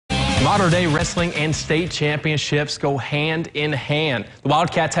Modern day wrestling and state championships go hand in hand. The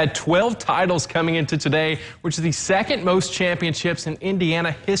Wildcats had 12 titles coming into today, which is the second most championships in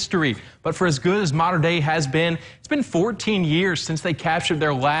Indiana history. But for as good as modern day has been, it's been 14 years since they captured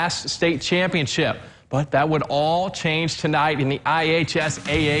their last state championship. But that would all change tonight in the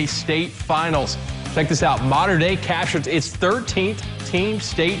IHSAA state finals. Check this out. Modern Day captured its 13th team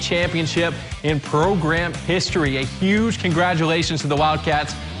state championship in program history. A huge congratulations to the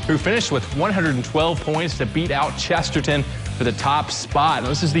Wildcats, who finished with 112 points to beat out Chesterton for the top spot. Now,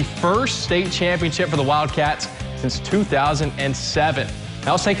 this is the first state championship for the Wildcats since 2007.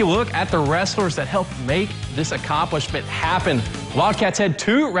 Now let's take a look at the wrestlers that helped make this accomplishment happen. Wildcats had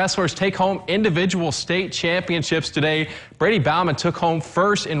two wrestlers take home individual state championships today. Brady Bauman took home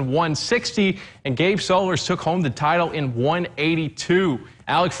first in 160, and Gabe Solers took home the title in 182.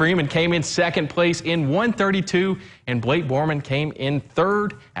 Alec Freeman came in second place in 132, and Blake Borman came in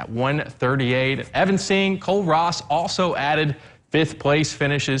third at 138. Evan Singh, Cole Ross also added fifth place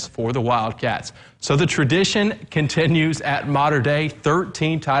finishes for the Wildcats. So the tradition continues at Modern Day.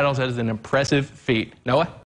 13 titles. That is an impressive feat. Noah?